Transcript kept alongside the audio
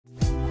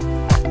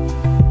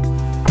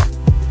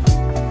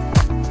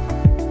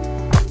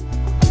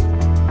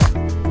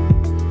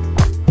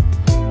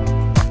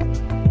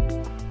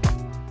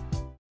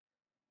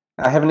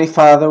Our Heavenly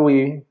Father,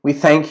 we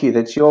thank you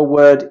that your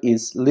word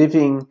is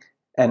living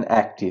and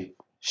active,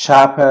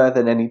 sharper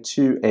than any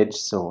two-edged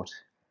sword.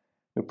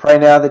 We pray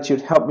now that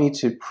you'd help me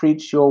to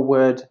preach your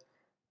word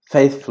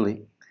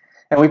faithfully.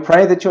 And we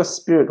pray that your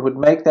Spirit would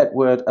make that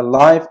word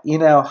alive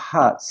in our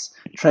hearts,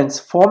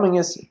 transforming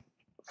us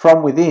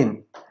from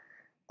within,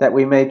 that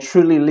we may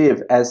truly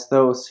live as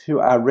those who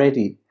are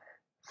ready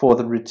for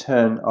the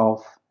return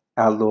of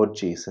our Lord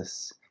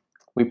Jesus.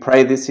 We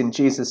pray this in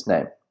Jesus'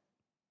 name.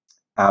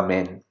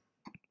 Amen.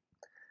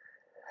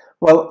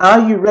 Well,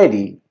 are you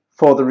ready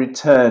for the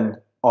return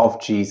of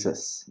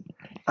Jesus?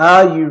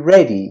 Are you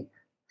ready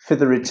for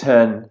the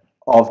return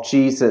of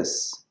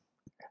Jesus?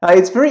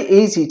 It's very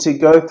easy to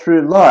go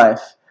through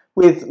life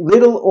with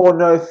little or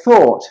no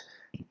thought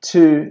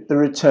to the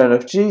return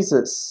of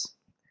Jesus.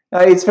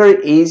 It's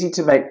very easy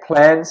to make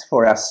plans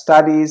for our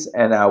studies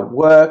and our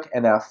work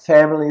and our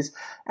families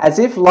as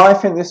if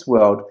life in this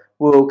world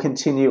will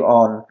continue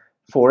on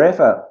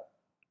forever,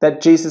 that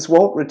Jesus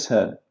won't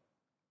return,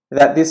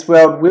 that this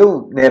world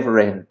will never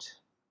end.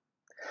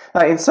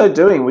 In so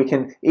doing, we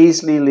can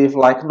easily live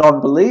like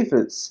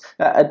non-believers,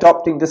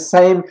 adopting the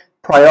same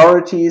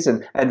priorities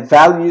and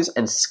values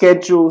and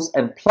schedules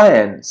and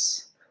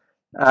plans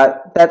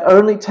that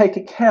only take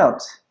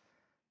account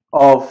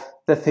of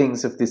the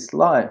things of this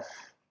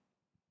life.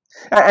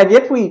 And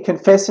yet we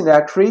confess in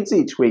our creeds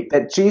each week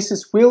that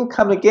Jesus will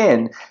come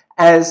again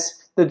as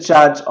the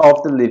judge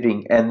of the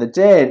living and the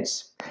dead.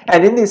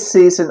 And in this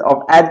season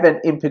of Advent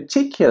in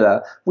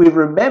particular, we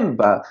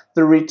remember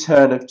the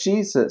return of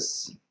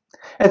Jesus.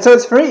 And so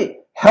it's very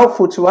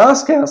helpful to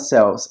ask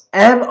ourselves,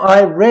 am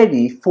I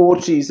ready for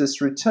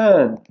Jesus'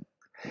 return?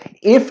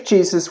 If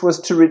Jesus was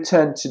to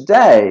return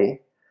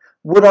today,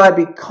 would I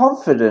be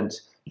confident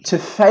to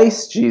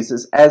face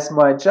Jesus as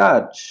my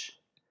judge?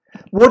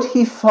 Would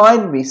he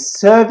find me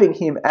serving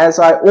him as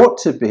I ought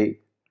to be?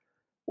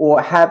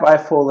 Or have I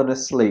fallen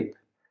asleep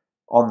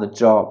on the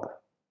job?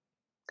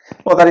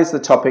 Well, that is the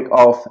topic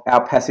of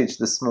our passage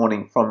this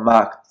morning from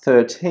Mark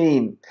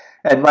 13.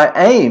 And my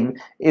aim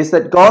is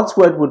that God's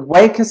word would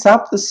wake us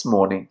up this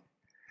morning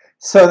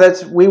so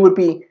that we would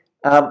be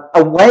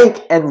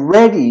awake and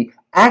ready,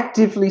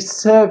 actively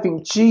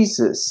serving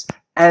Jesus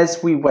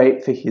as we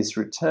wait for his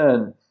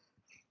return.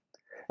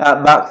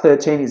 Mark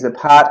 13 is a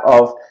part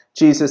of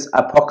Jesus'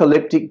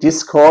 apocalyptic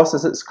discourse,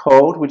 as it's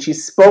called, which he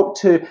spoke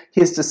to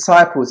his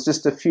disciples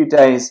just a few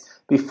days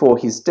before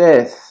his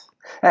death.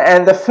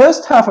 And the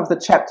first half of the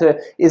chapter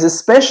is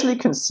especially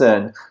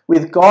concerned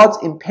with God's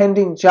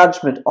impending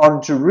judgment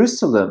on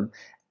Jerusalem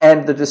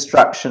and the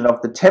destruction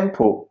of the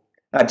temple.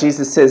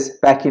 Jesus says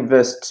back in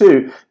verse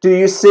 2, "Do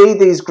you see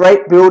these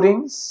great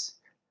buildings?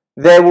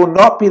 There will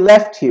not be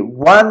left here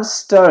one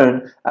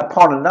stone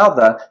upon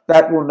another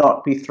that will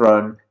not be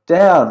thrown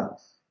down."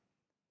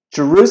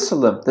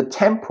 Jerusalem, the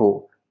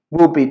temple,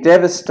 will be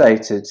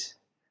devastated.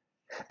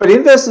 But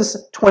in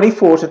verses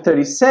 24 to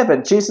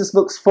 37, Jesus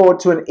looks forward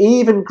to an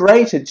even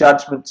greater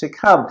judgment to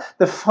come,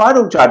 the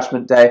final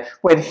judgment day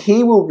when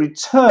he will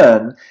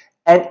return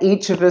and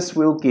each of us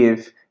will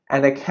give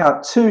an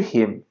account to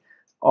him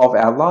of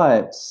our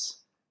lives.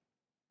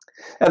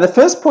 And the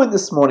first point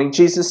this morning,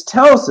 Jesus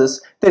tells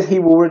us that he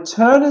will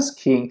return as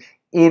king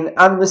in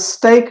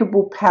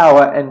unmistakable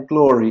power and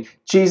glory.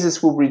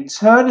 Jesus will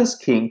return as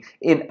king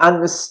in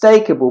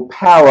unmistakable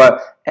power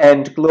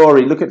and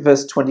glory. Look at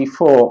verse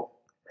 24.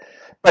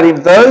 "But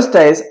in those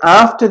days,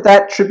 after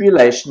that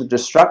tribulation, the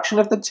destruction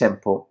of the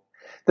temple,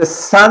 the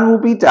sun will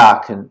be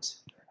darkened,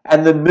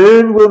 and the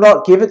moon will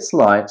not give its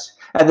light,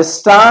 and the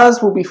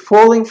stars will be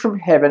falling from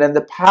heaven, and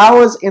the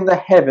powers in the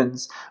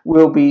heavens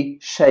will be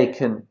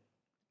shaken."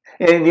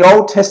 In the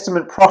Old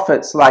Testament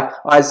prophets like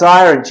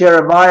Isaiah and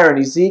Jeremiah and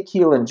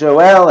Ezekiel and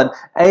Joel and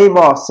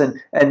Amos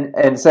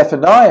and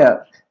Zephaniah,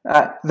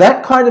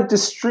 that kind of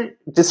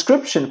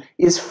description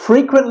is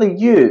frequently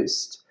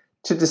used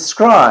to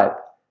describe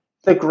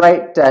the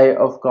great day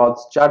of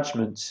God's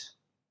judgment.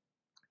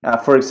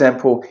 For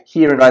example,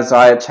 here in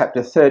Isaiah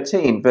chapter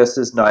 13,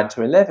 verses 9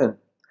 to 11.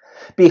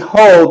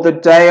 "Behold, the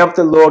day of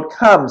the Lord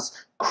comes,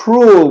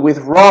 cruel with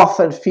wrath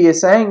and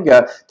fierce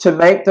anger, to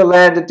make the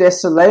land a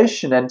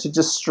desolation and to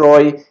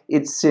destroy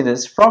its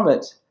sinners from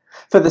it.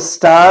 For the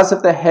stars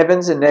of the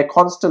heavens and their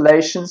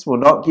constellations will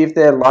not give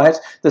their light,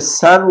 the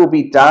sun will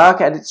be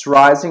dark at its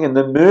rising, and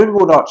the moon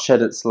will not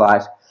shed its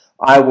light.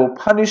 I will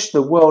punish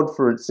the world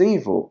for its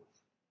evil,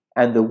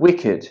 and the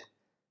wicked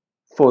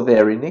for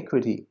their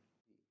iniquity."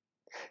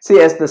 See,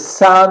 as the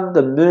sun,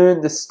 the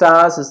moon, the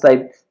stars, as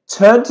they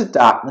turn to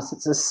darkness,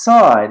 it's a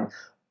sign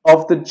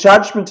of the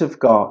judgment of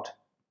God.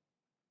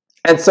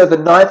 And so the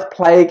 9th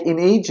plague in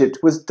Egypt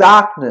was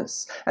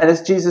darkness. And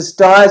as Jesus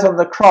dies on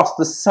the cross,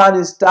 the sun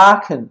is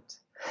darkened.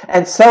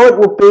 And so it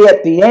will be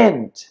at the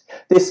end.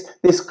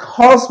 This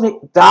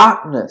cosmic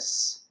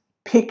darkness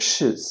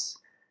pictures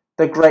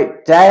the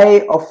great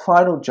day of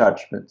final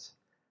judgment,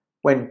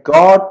 when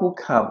God will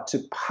come to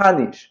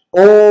punish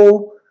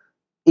all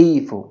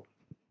evil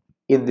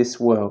in this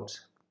world.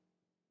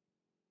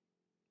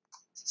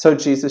 So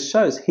Jesus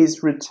shows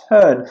his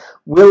return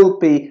will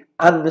be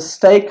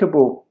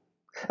unmistakable.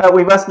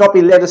 We must not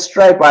be led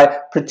astray by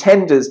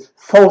pretenders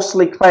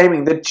falsely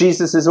claiming that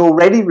Jesus has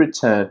already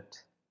returned.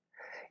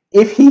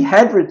 If he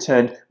had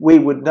returned, we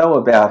would know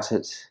about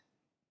it.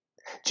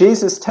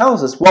 Jesus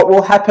tells us what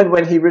will happen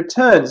when he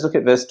returns. Look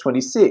at verse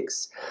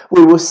 26.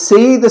 We will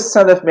see the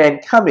Son of Man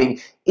coming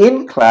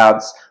in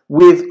clouds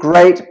with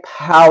great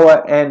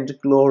power and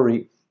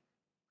glory.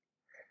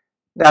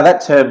 Now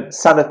that term,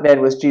 Son of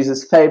Man, was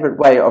Jesus' favourite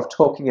way of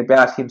talking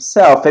about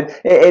himself. And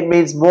it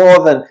means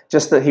more than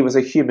just that he was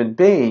a human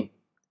being.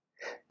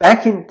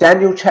 Back in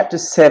Daniel chapter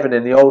 7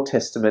 in the Old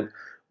Testament,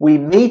 we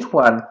meet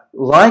one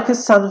like a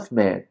Son of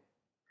Man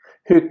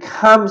who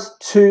comes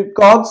to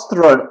God's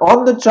throne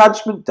on the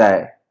judgment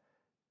day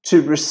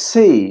to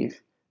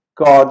receive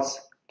God's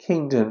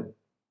kingdom.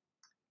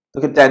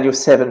 Look at Daniel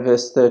 7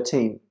 verse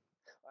 13.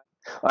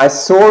 I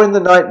saw in the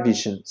night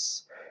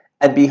visions,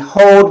 and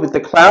behold, with the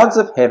clouds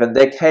of heaven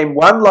there came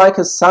one like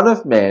a Son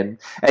of Man,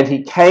 and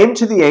he came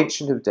to the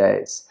Ancient of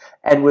Days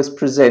and was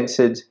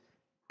presented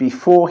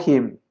before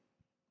him.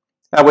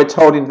 Now we're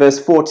told in verse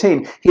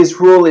 14,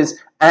 his rule is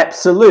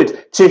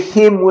absolute. To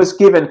him was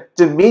given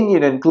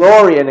dominion and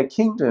glory and a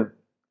kingdom.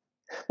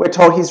 We're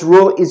told his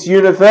rule is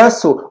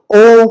universal.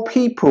 All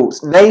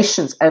peoples,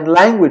 nations and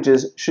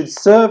languages should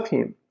serve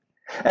him.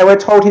 And we're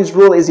told his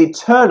rule is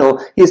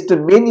eternal. His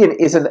dominion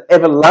is an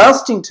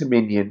everlasting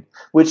dominion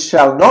which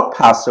shall not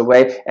pass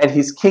away, and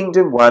his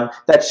kingdom one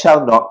that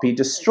shall not be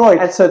destroyed.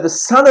 And so the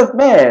Son of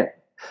Man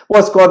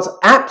was God's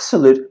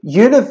absolute,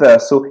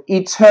 universal,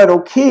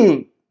 eternal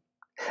king.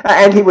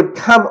 And he would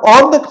come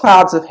on the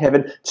clouds of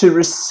heaven to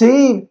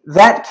receive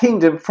that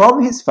kingdom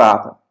from his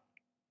Father.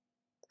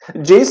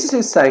 Jesus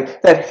is saying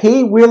that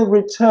he will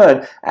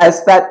return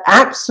as that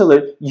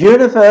absolute,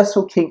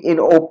 universal king in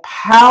all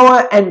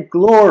power and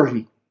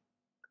glory.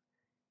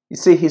 You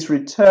see, his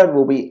return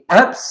will be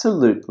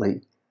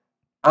absolutely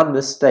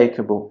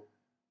unmistakable.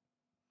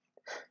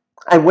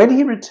 And when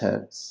he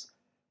returns,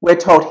 we're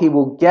told he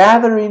will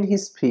gather in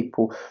his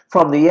people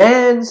from the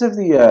ends of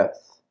the earth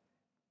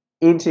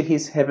into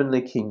his heavenly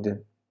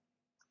kingdom.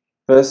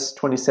 Verse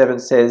 27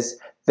 says,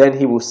 then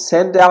he will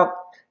send out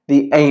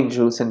the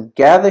angels and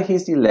gather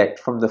his elect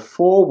from the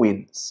four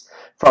winds,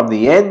 from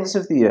the ends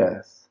of the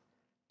earth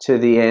to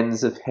the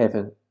ends of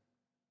heaven.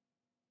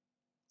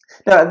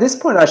 Now, at this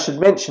point, I should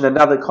mention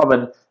another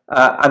common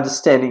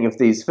understanding of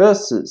these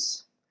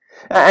verses,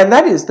 and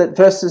that is that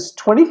verses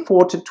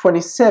 24 to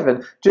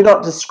 27 do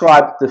not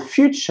describe the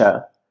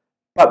future,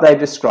 but they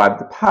describe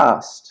the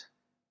past.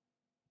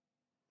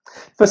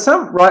 For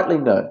some rightly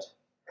note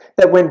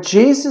that when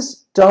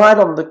Jesus died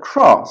on the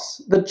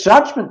cross, the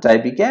judgment day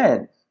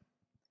began.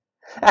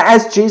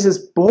 As Jesus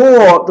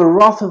bore the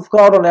wrath of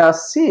God on our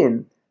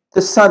sin,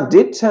 the sun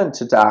did turn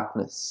to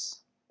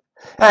darkness.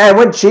 And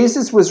when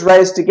Jesus was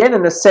raised again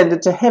and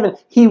ascended to heaven,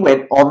 he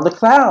went on the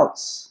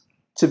clouds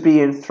to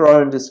be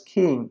enthroned as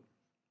king.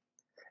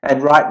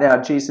 And right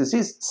now, Jesus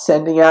is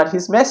sending out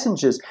his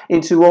messengers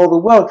into all the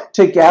world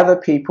to gather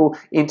people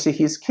into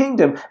his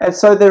kingdom. And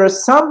so there are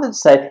some that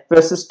say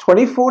verses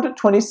 24 to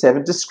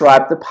 27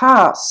 describe the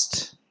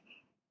past.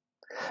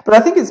 But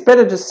I think it's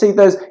better to see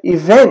those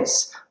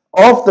events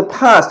of the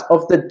past,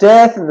 of the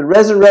death and the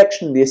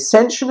resurrection and the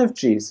ascension of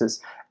Jesus,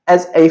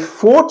 as a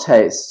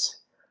foretaste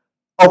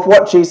of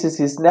what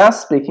Jesus is now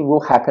speaking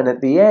will happen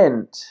at the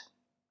end.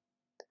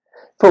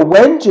 For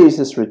when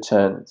Jesus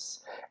returns,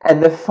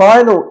 and the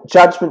final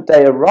judgment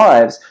day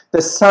arrives,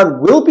 the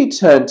sun will be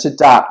turned to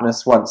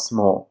darkness once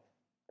more.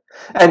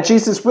 And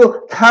Jesus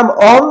will come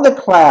on the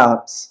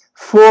clouds,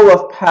 full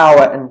of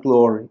power and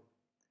glory.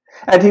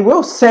 And he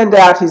will send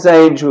out his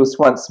angels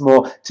once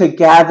more to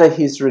gather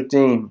his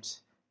redeemed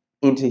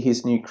into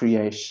his new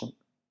creation.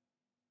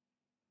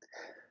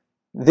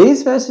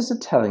 These verses are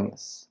telling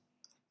us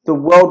the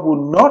world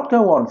will not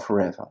go on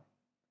forever.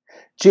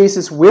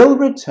 Jesus will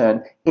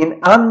return in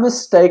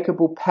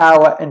unmistakable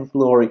power and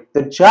glory.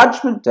 The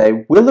judgment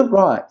day will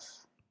arrive.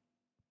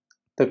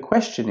 The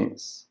question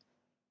is,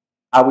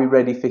 are we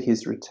ready for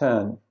his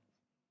return?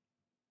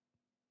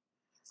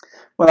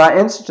 Well, our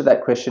answer to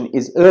that question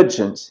is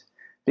urgent,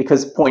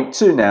 because point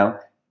 2 now,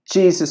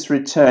 Jesus'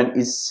 return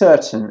is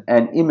certain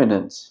and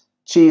imminent.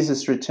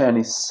 Jesus' return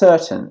is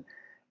certain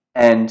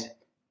and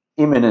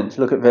imminent.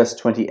 Look at verse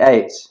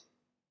 28.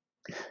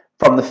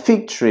 From the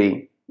fig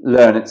tree,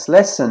 learn its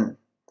lesson.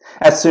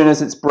 As soon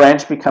as its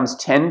branch becomes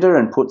tender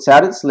and puts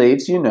out its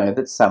leaves, you know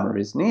that summer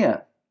is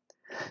near.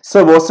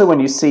 So also when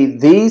you see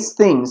these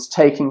things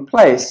taking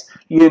place,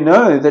 you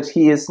know that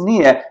he is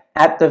near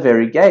at the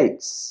very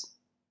gates.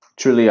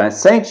 Truly I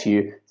say to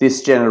you,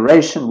 this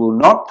generation will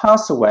not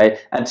pass away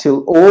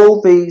until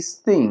all these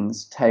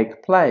things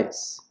take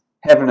place.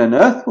 Heaven and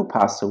earth will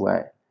pass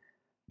away,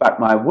 but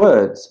my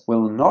words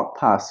will not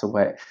pass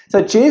away.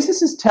 So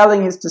Jesus is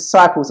telling his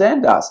disciples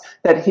and us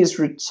that his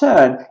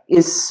return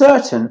is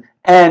certain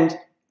and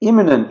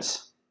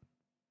imminent.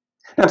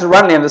 Now, to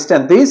rightly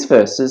understand these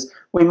verses,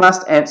 we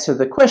must answer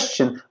the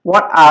question,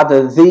 what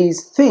are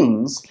these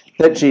things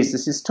that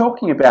Jesus is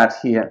talking about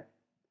here?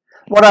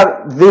 What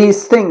are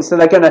these things that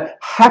are going to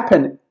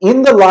happen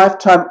in the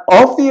lifetime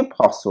of the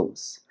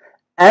apostles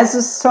as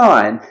a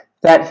sign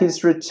that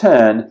his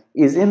return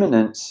is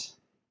imminent.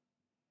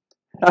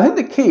 Now, I think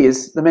the key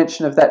is the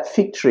mention of that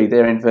fig tree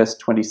there in verse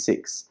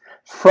 26.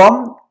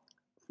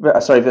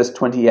 Verse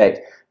 28.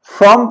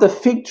 From the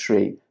fig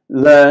tree,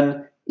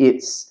 learn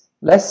its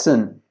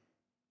lesson.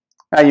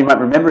 Now, you might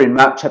remember in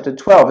Mark chapter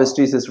 12, as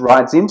Jesus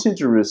rides into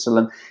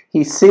Jerusalem,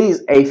 he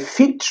sees a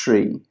fig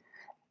tree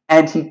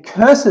and he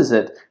curses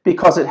it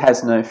because it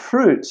has no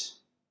fruit.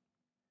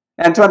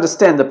 And to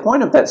understand the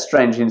point of that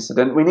strange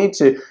incident, we need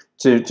to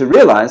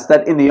realize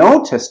that in the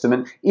Old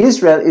Testament,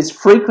 Israel is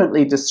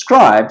frequently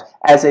described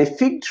as a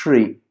fig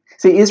tree.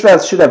 See, Israel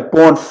should have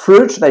borne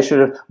fruit. They should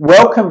have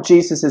welcomed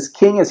Jesus as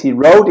king as he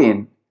rode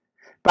in.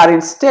 But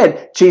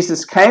instead,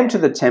 Jesus came to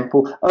the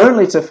temple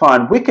only to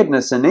find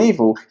wickedness and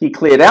evil. He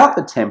cleared out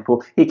the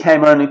temple. He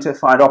came only to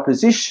find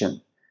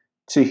opposition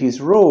to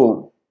his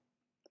rule.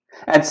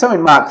 And so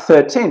in Mark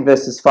 13,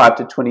 verses 5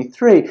 to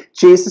 23,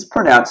 Jesus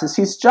pronounces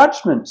his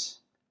judgment.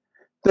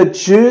 The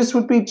Jews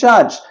would be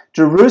judged.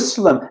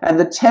 Jerusalem and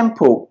the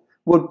temple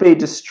would be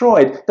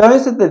destroyed.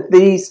 Those are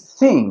these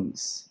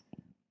things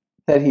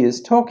that he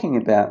is talking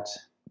about.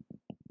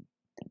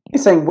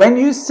 He's saying when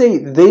you see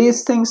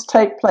these things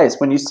take place,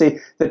 when you see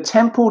the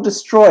temple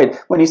destroyed,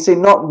 when you see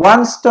not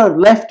one stone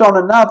left on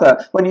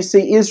another, when you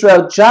see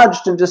Israel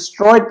judged and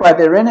destroyed by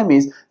their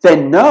enemies,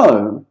 then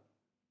know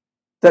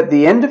that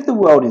the end of the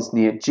world is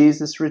near.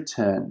 Jesus'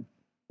 return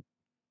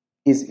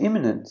is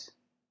imminent.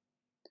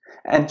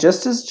 And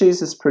just as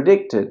Jesus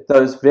predicted,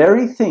 those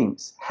very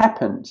things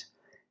happened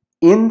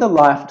in the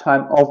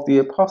lifetime of the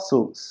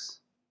apostles.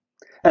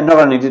 And not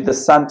only did the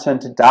sun turn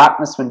to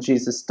darkness when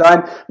Jesus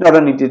died, not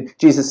only did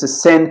Jesus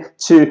ascend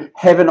to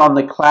heaven on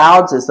the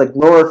clouds as the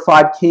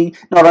glorified King,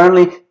 not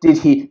only did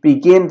he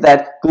begin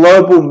that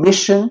global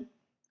mission,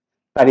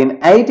 but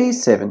in AD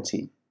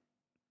 70,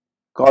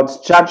 God's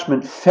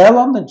judgment fell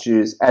on the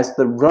Jews as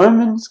the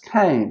Romans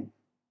came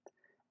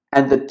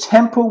and the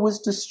temple was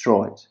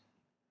destroyed,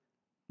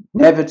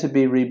 never to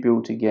be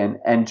rebuilt again,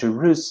 and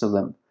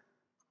Jerusalem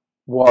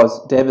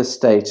was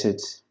devastated.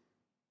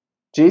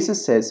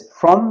 Jesus says,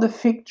 from the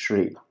fig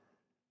tree,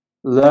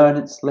 learn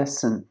its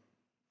lesson.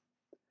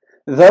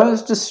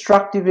 Those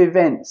destructive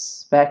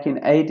events back in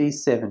AD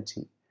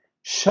 70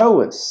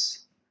 show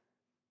us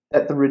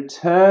that the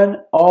return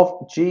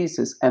of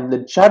Jesus and the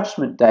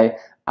judgment day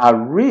are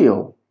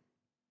real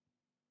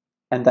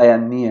and they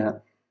are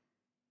near.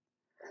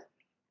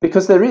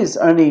 Because there is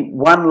only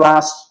one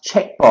last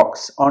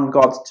checkbox on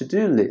God's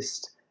to-do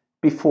list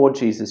before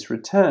Jesus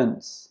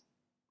returns.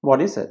 What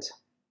is it?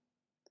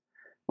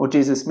 Well,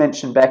 Jesus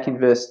mentioned back in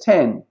verse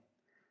 10,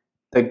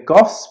 the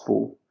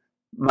gospel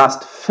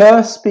must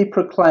first be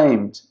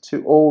proclaimed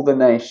to all the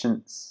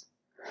nations.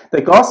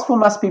 The gospel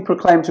must be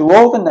proclaimed to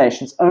all the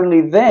nations.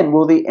 Only then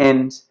will the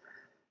end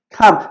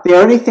come. The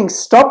only thing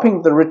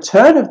stopping the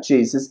return of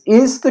Jesus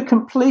is the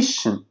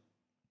completion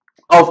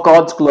of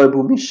God's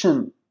global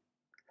mission.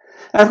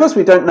 And of course,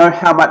 we don't know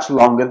how much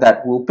longer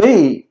that will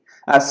be.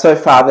 So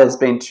far, there's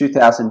been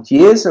 2,000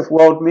 years of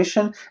world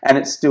mission, and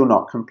it's still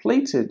not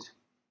completed.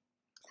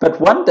 But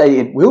one day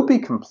it will be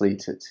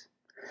completed.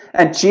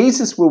 And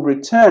Jesus will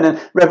return. And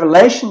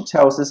Revelation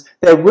tells us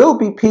there will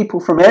be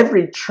people from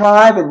every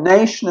tribe and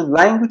nation and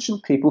language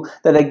and people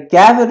that are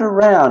gathered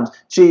around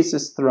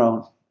Jesus'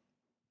 throne.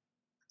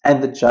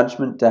 And the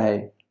judgment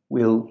day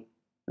will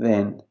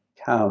then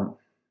come.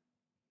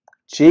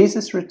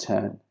 Jesus'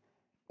 return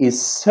is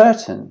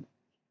certain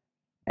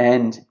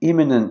and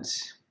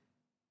imminent.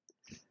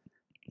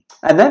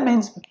 And that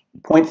means,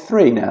 point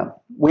 3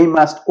 now, we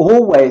must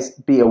always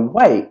be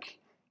awake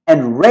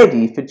and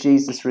ready for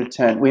Jesus'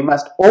 return. We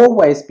must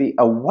always be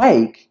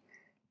awake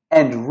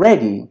and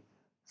ready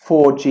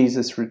for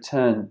Jesus'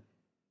 return.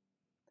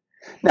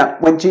 Now,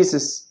 when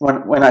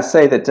I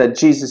say that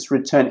Jesus'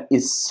 return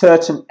is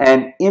certain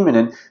and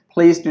imminent,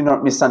 please do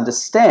not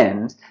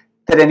misunderstand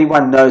that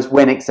anyone knows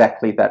when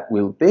exactly that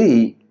will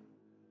be.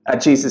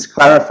 Jesus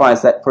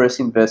clarifies that for us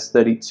in verse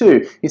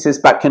 32. He says,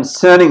 but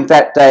concerning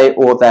that day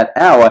or that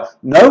hour,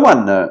 no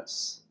one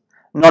knows.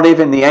 Not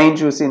even the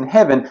angels in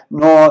heaven,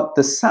 nor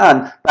the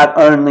Son, but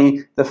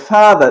only the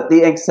Father.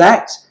 The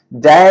exact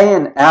day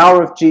and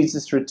hour of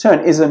Jesus'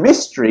 return is a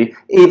mystery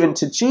even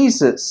to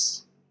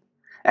Jesus.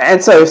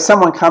 And so if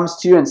someone comes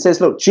to you and says,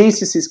 look,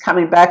 Jesus is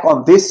coming back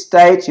on this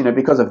date,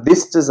 because of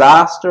this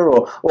disaster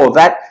or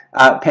that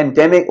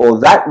pandemic or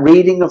that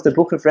reading of the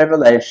book of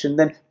Revelation,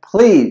 then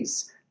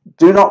please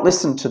do not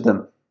listen to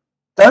them.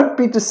 Don't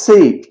be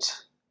deceived.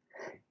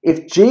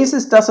 If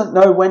Jesus doesn't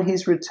know when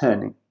he's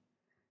returning,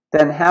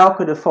 then how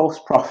could a false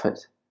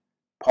prophet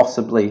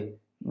possibly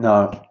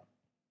know?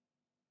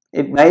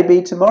 It may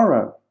be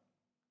tomorrow.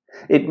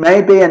 It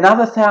may be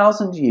another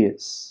 1,000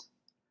 years.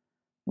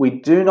 We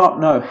do not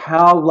know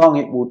how long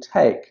it will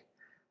take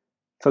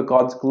for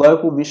God's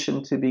global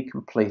mission to be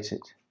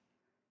completed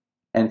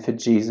and for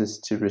Jesus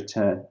to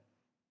return.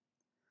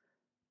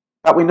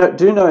 But we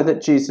do know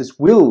that Jesus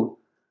will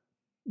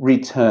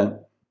return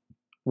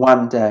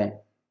one day.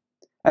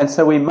 And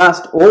so we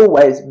must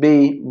always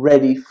be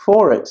ready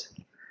for it.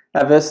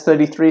 Now, verse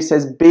 33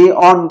 says, be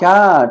on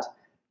guard.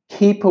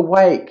 Keep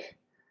awake,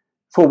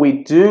 for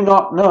we do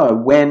not know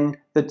when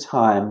the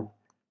time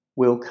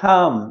will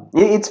come.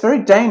 It's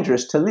very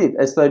dangerous to live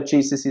as though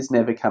Jesus is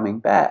never coming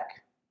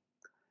back,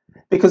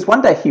 because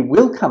one day he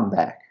will come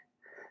back,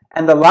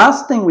 and the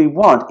last thing we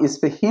want is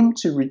for him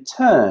to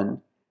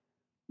return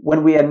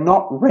when we are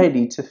not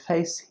ready to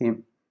face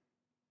him.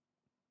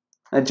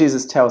 And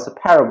Jesus tells a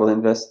parable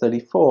in verse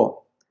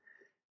 34.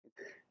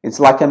 It's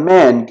like a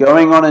man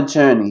going on a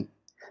journey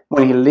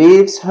when he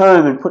leaves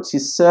home and puts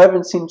his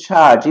servants in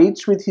charge,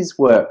 each with his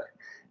work,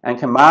 and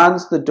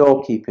commands the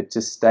doorkeeper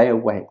to stay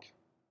awake.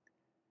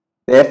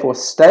 Therefore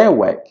stay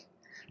awake,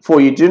 for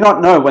you do not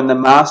know when the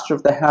master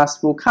of the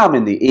house will come,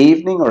 in the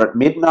evening or at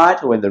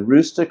midnight, or when the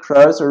rooster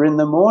crows, or in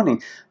the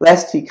morning,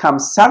 lest he come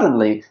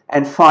suddenly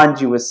and find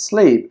you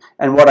asleep.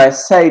 And what I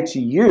say to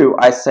you,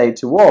 I say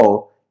to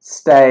all,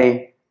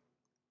 stay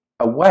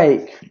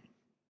awake.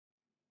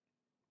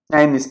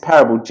 Now in this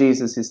parable,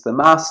 Jesus is the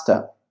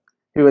master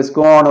who has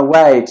gone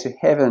away to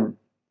heaven.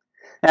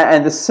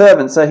 And the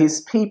servants are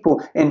his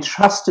people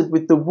entrusted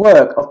with the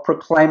work of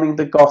proclaiming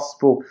the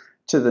gospel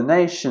to the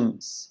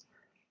nations.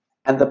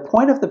 And the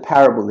point of the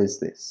parable is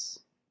this: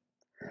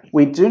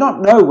 we do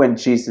not know when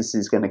Jesus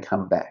is going to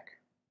come back.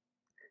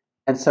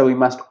 And so we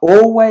must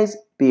always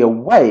be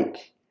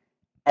awake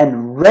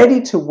and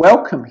ready to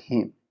welcome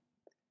him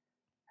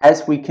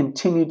as we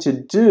continue to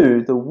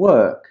do the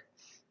work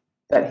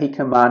that he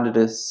commanded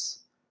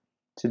us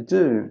to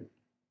do.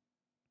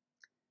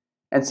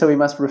 And so we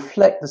must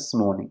reflect this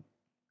morning.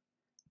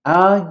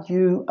 Are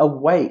you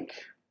awake?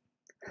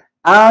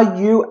 Are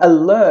you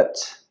alert?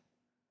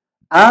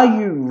 Are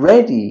you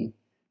ready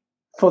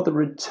for the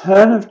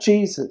return of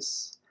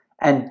Jesus?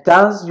 And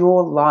does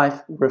your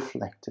life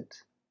reflect it?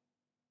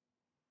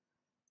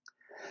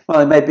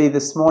 Well, it may be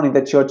this morning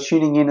that you're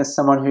tuning in as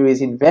someone who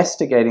is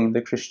investigating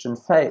the Christian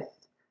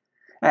faith.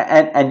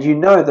 And you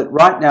know that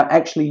right now,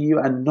 actually, you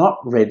are not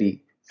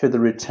ready for the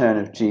return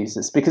of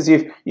Jesus, because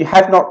you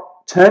have not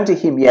turned to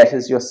him yet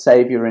as your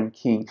Saviour and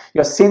King.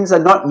 Your sins are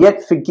not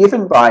yet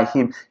forgiven by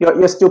him.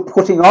 You're still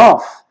putting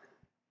off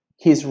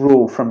his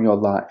rule from your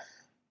life.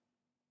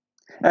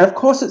 And of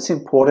course, it's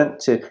important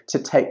to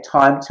take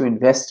time to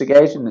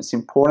investigate, and it's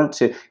important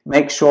to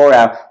make sure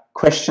our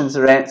questions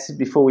are answered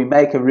before we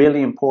make a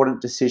really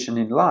important decision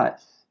in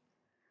life.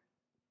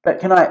 But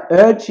can I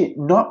urge you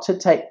not to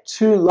take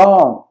too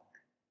long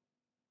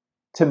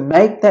to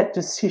make that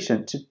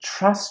decision to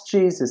trust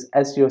Jesus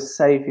as your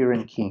Saviour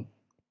and King?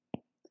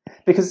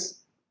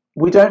 Because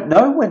we don't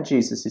know when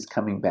Jesus is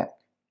coming back.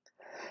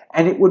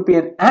 And it would be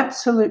an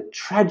absolute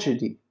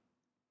tragedy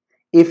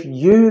if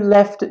you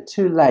left it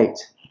too late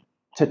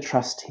to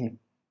trust him.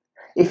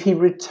 If he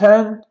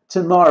returned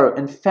tomorrow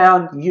and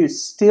found you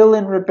still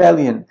in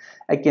rebellion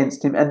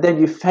against him, and then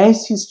you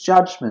face his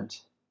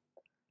judgment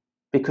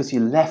because you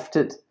left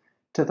it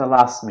to the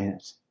last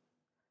minute.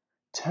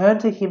 Turn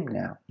to him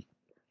now.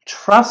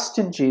 Trust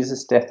in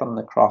Jesus' death on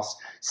the cross.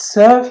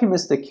 Serve him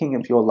as the King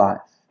of your life.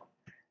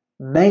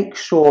 Make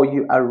sure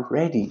you are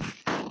ready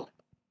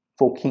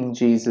for King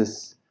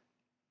Jesus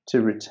to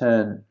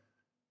return.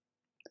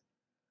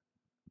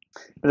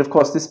 But of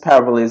course, this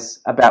parable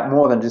is about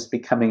more than just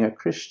becoming a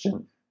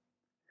Christian.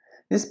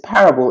 This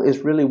parable is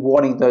really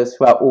warning those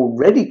who are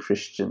already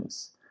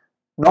Christians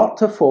not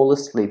to fall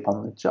asleep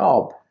on the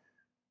job.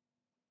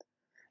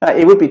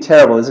 It would be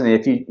terrible, isn't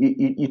it, if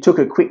you took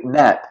a quick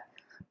nap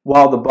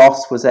while the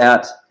boss was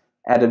out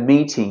at a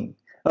meeting,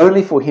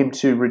 only for him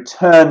to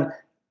return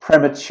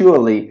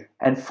prematurely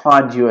and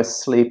find you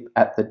asleep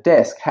at the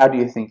desk. How do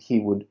you think he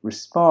would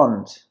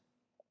respond?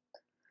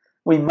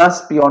 We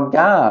must be on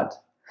guard.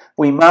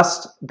 We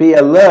must be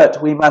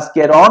alert. We must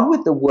get on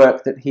with the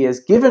work that he has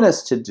given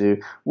us to do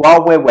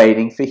while we're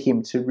waiting for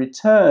him to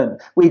return.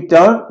 We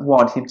don't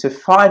want him to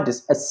find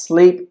us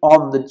asleep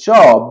on the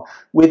job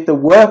with the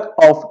work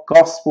of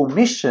gospel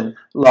mission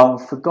long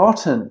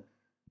forgotten.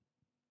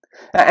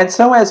 And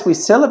so as we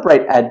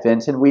celebrate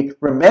Advent and we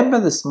remember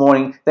this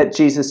morning that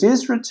Jesus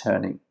is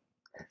returning,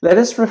 let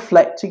us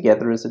reflect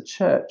together as a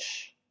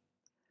church.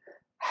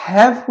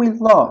 Have we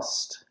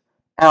lost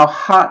our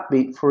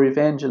heartbeat for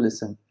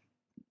evangelism?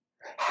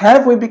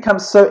 Have we become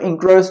so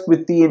engrossed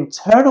with the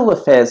internal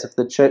affairs of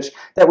the church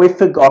that we've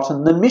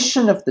forgotten the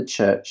mission of the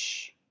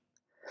church?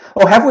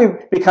 Or have we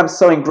become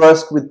so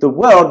engrossed with the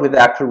world, with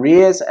our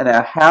careers and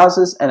our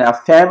houses and our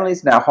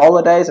families and our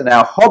holidays and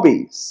our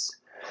hobbies,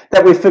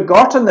 that we've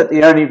forgotten that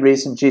the only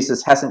reason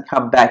Jesus hasn't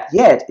come back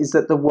yet is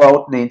that the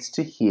world needs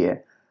to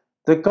hear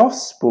the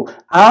gospel?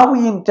 Are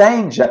we in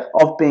danger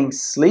of being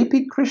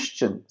sleepy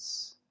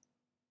Christians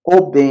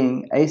or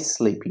being a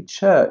sleepy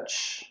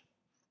church?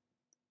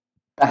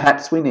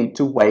 Perhaps we need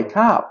to wake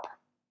up,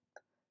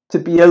 to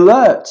be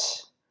alert,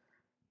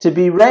 to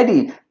be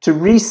ready, to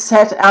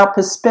reset our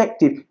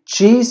perspective.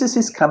 Jesus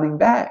is coming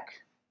back.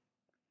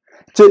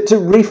 To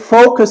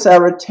refocus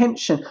our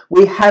attention.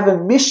 We have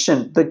a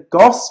mission. The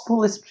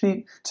gospel is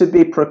to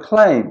be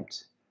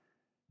proclaimed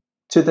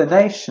to the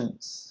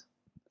nations.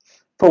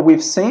 For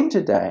we've seen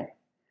today,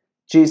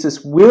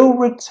 Jesus will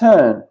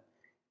return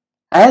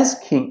as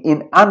King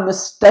in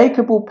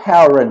unmistakable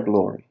power and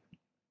glory.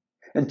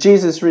 And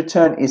Jesus'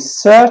 return is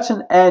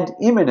certain and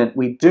imminent.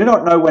 We do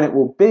not know when it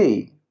will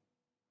be.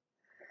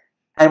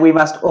 And we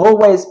must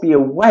always be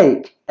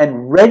awake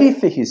and ready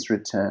for his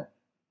return,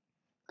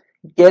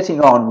 getting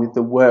on with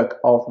the work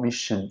of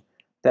mission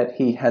that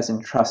he has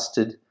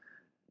entrusted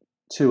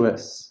to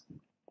us.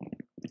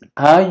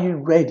 Are you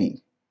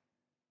ready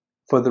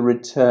for the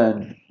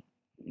return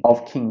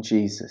of King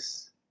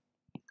Jesus?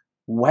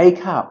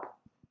 Wake up,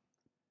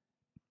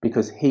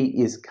 because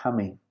he is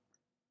coming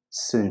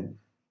soon.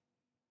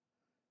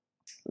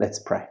 Let's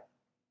pray.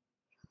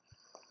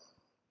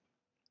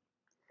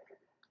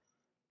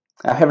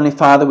 Our Heavenly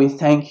Father, we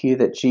thank you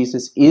that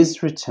Jesus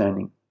is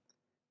returning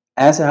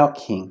as our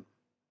King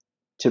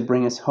to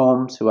bring us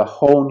home to a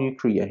whole new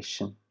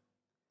creation.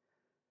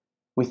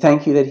 We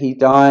thank you that he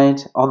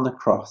died on the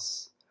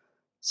cross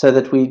so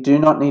that we do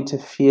not need to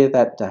fear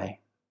that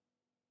day.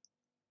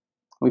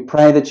 We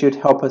pray that you'd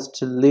help us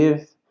to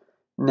live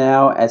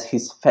now as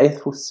his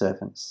faithful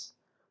servants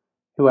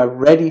who are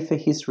ready for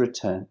his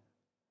return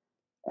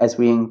as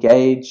we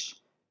engage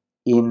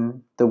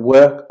in the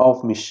work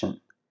of mission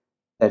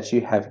that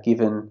you have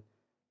given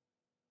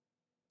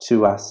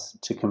to us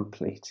to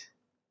complete.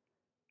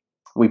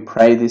 We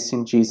pray this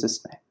in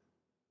Jesus' name.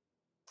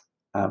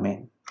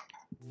 Amen.